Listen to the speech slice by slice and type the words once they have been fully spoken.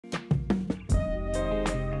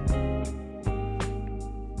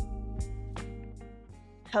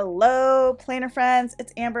Hello, planner friends.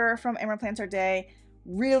 It's Amber from AmberPlansHerDay.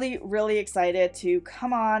 Really excited to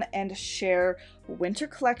come on and share Winter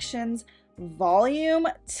Collections Volume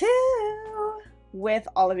 2 with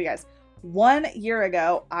all of you guys. 1 year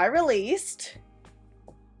ago, I released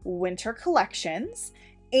Winter Collections,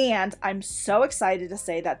 and I'm so excited to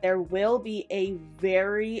say that there will be a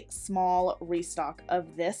very small restock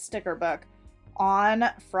of this sticker book on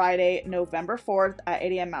Friday, November 4th at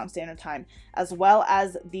 8 a.m. Mountain Standard Time, as well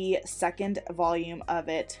as the second volume of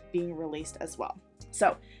it being released as well.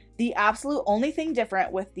 So the absolute only thing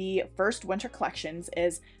different with the first Winter Collections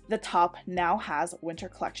is the top now has Winter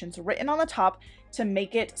Collections written on the top to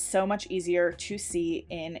make it so much easier to see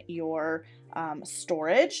in your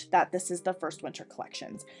storage that this is the first Winter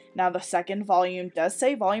Collections. Now the second volume does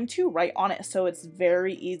say volume 2 right on it, so it's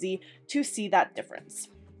very easy to see that difference.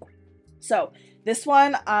 So this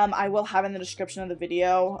one, I will have in the description of the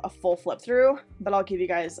video a full flip through, but I'll give you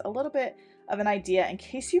guys a little bit of an idea in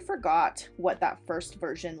case you forgot what that first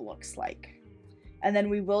version looks like. And then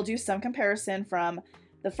we will do some comparison from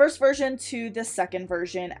the first version to the second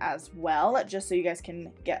version as well, just so you guys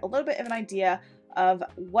can get a little bit of an idea of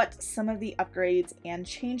what some of the upgrades and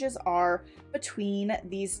changes are between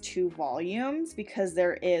these two volumes, because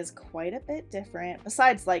there is quite a bit different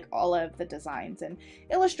besides like all of the designs and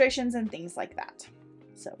illustrations and things like that.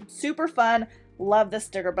 So super fun, love this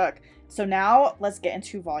sticker book. So now let's get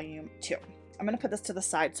into volume 2. I'm going to put this to the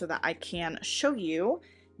side so that I can show you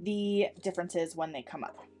the differences when they come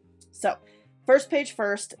up. So first page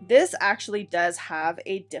first, this actually does have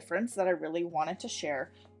a difference that I really wanted to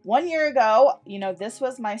share. 1 year ago, you know, this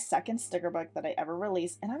was my second sticker book that I ever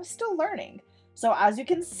released, and I was still learning. So as you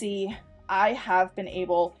can see, I have been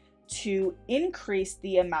able to increase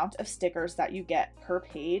the amount of stickers that you get per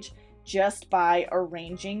page just by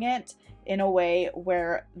arranging it in a way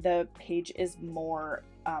where the page is more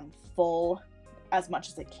full as much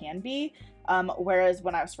as it can be. Whereas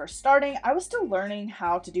when I was first starting, I was still learning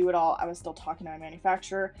how to do it all. I was still talking to my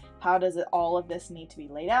manufacturer. How does all of this need to be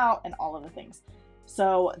laid out and all of the things.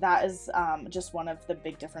 So that is just one of the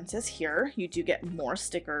big differences here. You do get more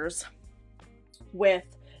stickers with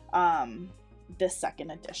this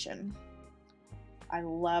second edition. I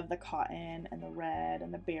love the cotton and the red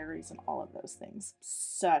and the berries and all of those things.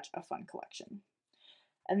 Such a fun collection.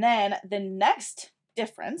 And then the next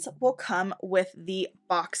difference will come with the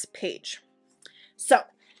box page. So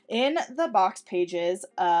in the box pages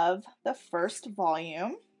of the first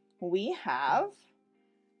volume, we have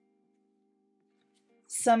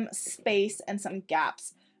some space and some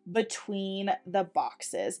gaps between the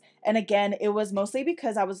boxes. And again, it was mostly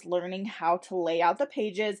because I was learning how to lay out the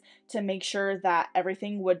pages to make sure that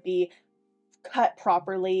everything would be cut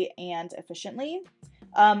properly and efficiently.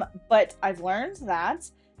 But I've learned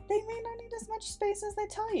that they may not need as much space as they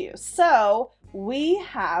tell you. So we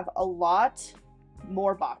have a lot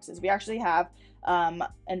more boxes. We actually have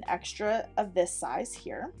an extra of this size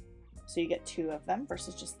here. So you get 2 of them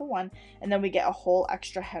versus just the 1. And then we get a whole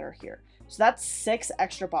extra header here. So that's 6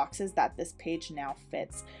 extra boxes that this page now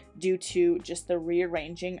fits due to just the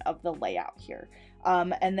rearranging of the layout here.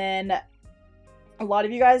 And then a lot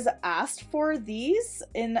of you guys asked for these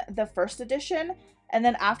in the first edition. And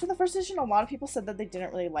then after the first edition, a lot of people said that they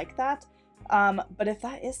didn't really like that. But if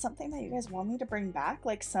that is something that you guys want me to bring back,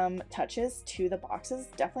 like some touches to the boxes,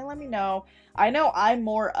 definitely let me know. I know I'm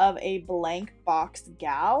more of a blank box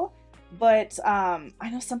gal, but I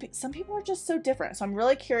know some people are just so different. So I'm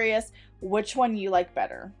really curious which one you like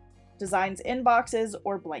better, designs in boxes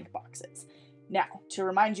or blank boxes. Now, to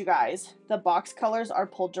remind you guys, the box colors are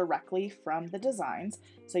pulled directly from the designs.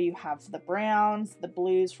 So you have the browns, the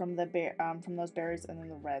blues from those berries, and then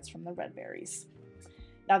the reds from the red berries.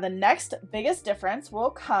 Now, the next biggest difference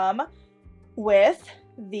will come with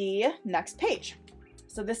the next page.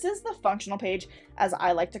 So this is the functional page, as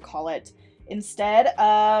I like to call it. Instead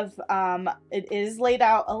of, it is laid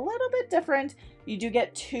out a little bit different. You do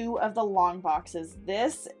get 2 of the long boxes.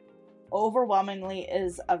 This overwhelmingly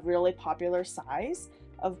is a really popular size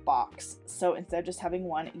of box. So instead of just having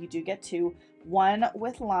 1, you do get 2, 1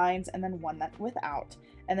 with lines and then 1 that without.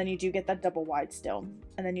 And then you do get that double wide still.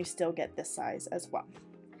 And then you still get this size as well.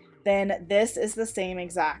 Then this is the same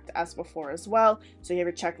exact as before as well. So you have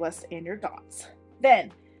your checklist and your dots.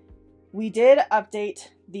 Then we did update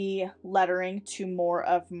the lettering to more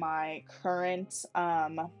of my current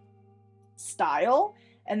style.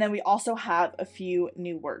 And then we also have a few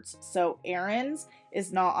new words. So errands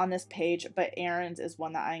is not on this page, but errands is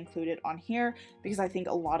one that I included on here because I think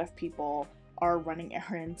a lot of people are running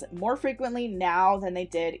errands more frequently now than they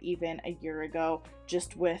did even a year ago,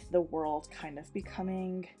 just with the world kind of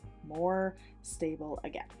becoming more stable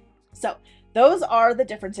again. So those are the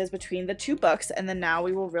differences between the two books, and then now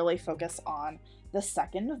we will really focus on the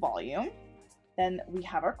second volume. Then we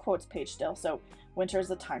have our quotes page still. So winter is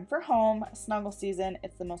the time for home, snuggle season,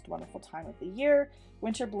 it's the most wonderful time of the year.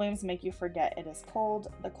 Winter blooms make you forget it is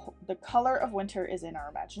cold. The color of winter is in our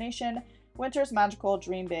imagination. Winter's magical,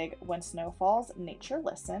 dream big. When snow falls, nature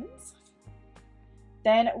listens.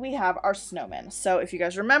 Then we have our snowmen. So if you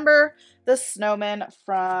guys remember the snowmen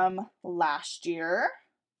from last year,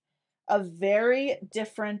 a very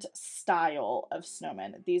different style of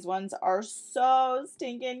snowmen. These ones are so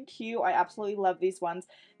stinking cute. I absolutely love these ones.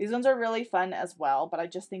 These ones are really fun as well, but I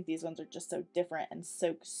just think these ones are just so different and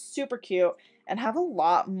so super cute and have a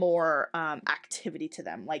lot more activity to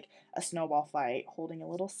them, like a snowball fight, holding a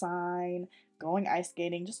little sign, going ice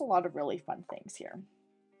skating, just a lot of really fun things here.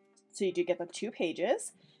 So you do get the 2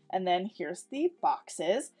 pages, and then here's the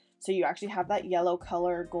boxes. So you actually have that yellow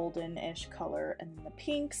color, golden-ish color, and then the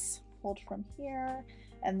pinks pulled from here,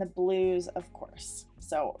 and the blues, of course.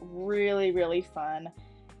 So really, really fun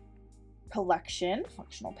collection.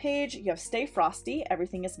 Functional page. You have Stay Frosty,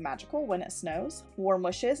 everything is magical when it snows. Warm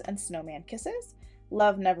wishes and snowman kisses.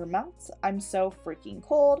 Love never melts. I'm so freaking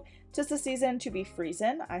cold. 'Tis the season to be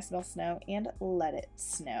freezin'. I smell snow and let it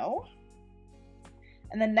snow.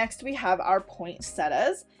 And then next we have our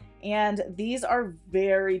poinsettias, and these are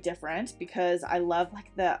very different because I love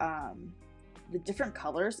like the different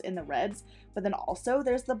colors in the reds, but then also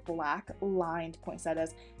there's the black lined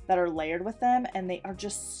poinsettias that are layered with them, and they are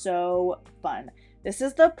just so fun. This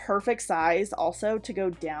is the perfect size also to go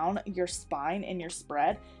down your spine in your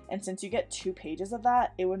spread, and since you get 2 pages of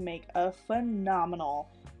that, it would make a phenomenal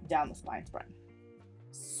down the spine spread.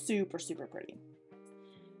 Super, super pretty.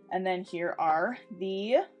 And then here are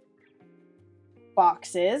the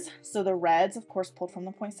boxes. So the reds, of course, pulled from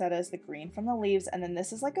the poinsettias, the green from the leaves, and then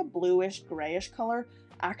this is like a bluish grayish color,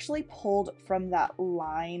 actually pulled from that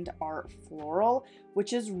lined art floral,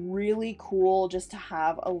 which is really cool just to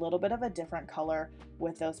have a little bit of a different color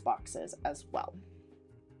with those boxes as well.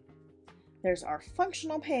 There's our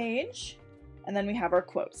functional page, and then we have our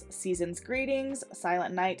quotes. Season's greetings,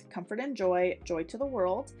 silent night, comfort and joy, joy to the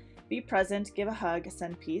world, be present, give a hug,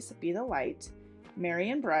 send peace, be the light. Merry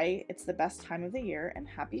and bright, it's the best time of the year, and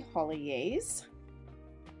happy holidays.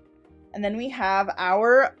 And then we have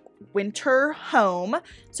our winter home.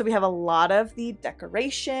 So we have a lot of the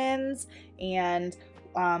decorations and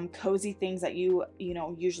cozy things that you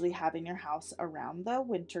usually have in your house around the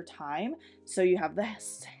winter time. So you have the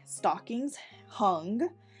stockings hung,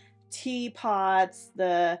 teapots,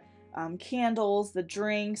 the candles, the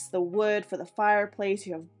drinks, the wood for the fireplace.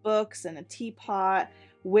 You have books and a teapot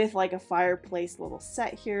with like a fireplace little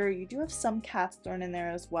set here. You do have some cats thrown in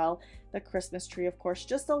there as well. The Christmas tree, of course,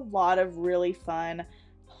 just a lot of really fun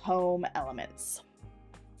home elements.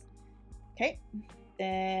 Okay,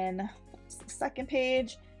 then that's the second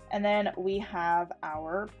page, and then we have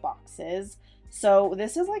our boxes. So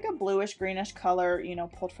this is like a bluish greenish color,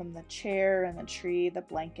 pulled from the chair and the tree, the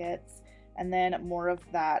blankets, and then more of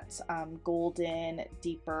that golden,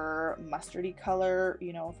 deeper mustardy color,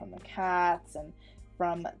 from the cats and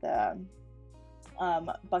from the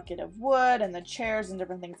bucket of wood and the chairs and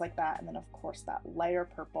different things like that. And then of course that lighter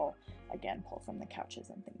purple, again, pulled from the couches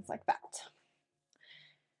and things like that.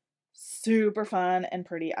 Super fun and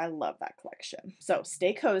pretty. I love that collection. So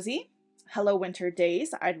stay cozy. Hello winter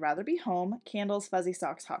days. I'd rather be home. Candles, fuzzy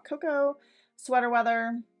socks, hot cocoa, sweater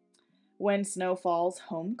weather. When snow falls,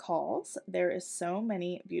 home calls. There is so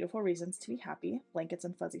many beautiful reasons to be happy. Blankets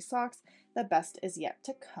and fuzzy socks. The best is yet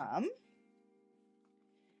to come.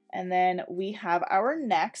 And then we have our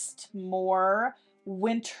next more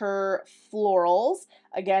winter florals.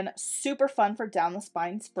 Again, super fun for down the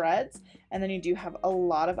spine spreads. And then you do have a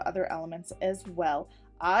lot of other elements as well.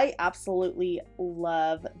 I absolutely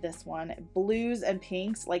love this one. Blues and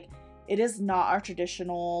pinks, like it is not our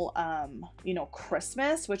traditional,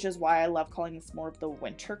 Christmas, which is why I love calling this more of the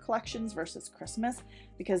winter collections versus Christmas,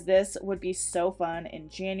 because this would be so fun in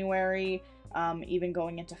January. Even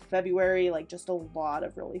going into February, like just a lot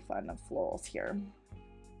of really fun florals here.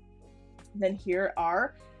 Then here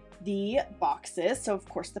are the boxes. So of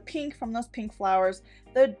course the pink from those pink flowers,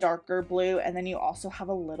 the darker blue, and then you also have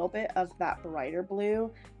a little bit of that brighter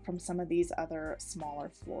blue from some of these other smaller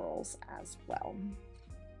florals as well.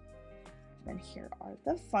 Then here are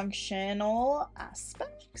the functional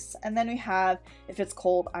aspects. And then we have, if it's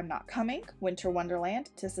cold, I'm not coming. Winter wonderland,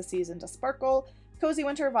 'tis the season to sparkle. Cozy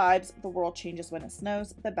winter vibes, the world changes when it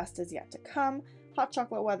snows, the best is yet to come. hot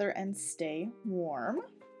chocolate weather and stay warm.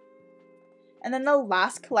 And then the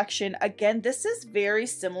last collection, again, this is very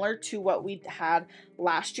similar to what we had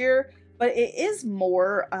last year, but it is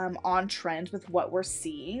more on trend with what we're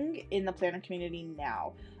seeing in the planner community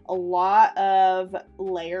now. A lot of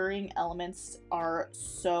layering elements are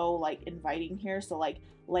so like inviting here. So like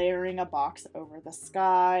layering a box over the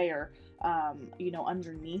sky, or you know,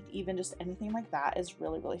 underneath, even just anything like that is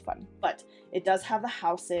really, really fun. But it does have the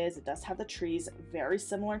houses, it does have the trees, very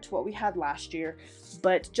similar to what we had last year,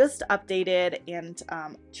 but just updated and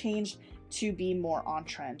changed to be more on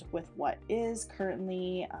trend with what is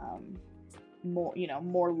currently more, you know,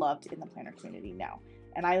 more loved in the planner community now.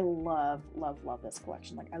 And I love, love, love this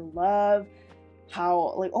collection. Like, I love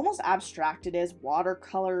how like almost abstract it is,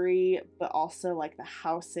 watercolory, but also like the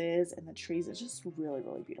houses and the trees. It's just really,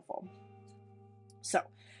 really beautiful. So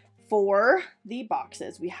for the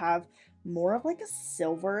boxes, we have more of like a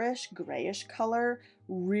silverish grayish color,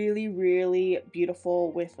 really, really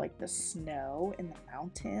beautiful with like the snow in the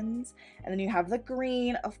mountains. And then you have the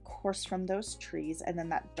green, of course, from those trees, and then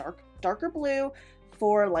that darker blue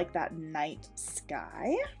for like that night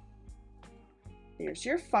sky. There's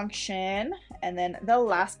your function. And then the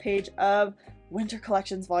last page of Winter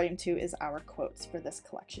Collections Volume 2 is our quotes for this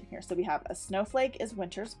collection here. So we have: a snowflake is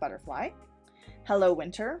winter's butterfly. Hello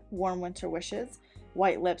winter, warm winter wishes.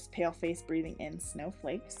 White lips, pale face, breathing in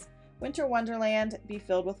snowflakes. Winter wonderland, be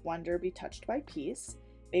filled with wonder, be touched by peace.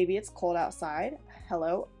 Baby, it's cold outside.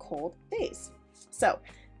 Hello, cold days. So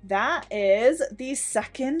that is the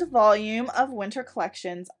second volume of Winter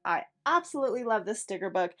Collections. I absolutely love this sticker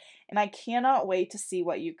book, and I cannot wait to see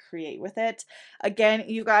what you create with it. Again,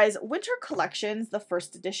 you guys, Winter Collections, the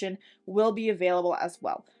first edition, will be available as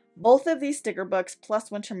well. Both of these sticker books,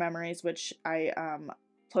 plus Winter Memories, which I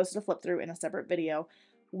posted a flip through in a separate video,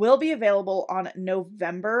 will be available on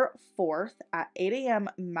November 4th at 8 a.m.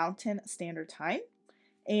 Mountain Standard Time.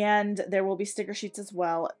 And there will be sticker sheets as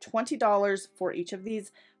well, $20 for each of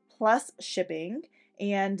these, plus shipping.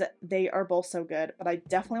 And they are both so good, but I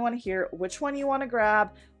definitely want to hear which one you want to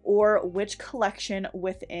grab, or which collection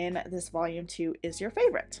within this volume 2 is your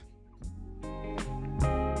favorite.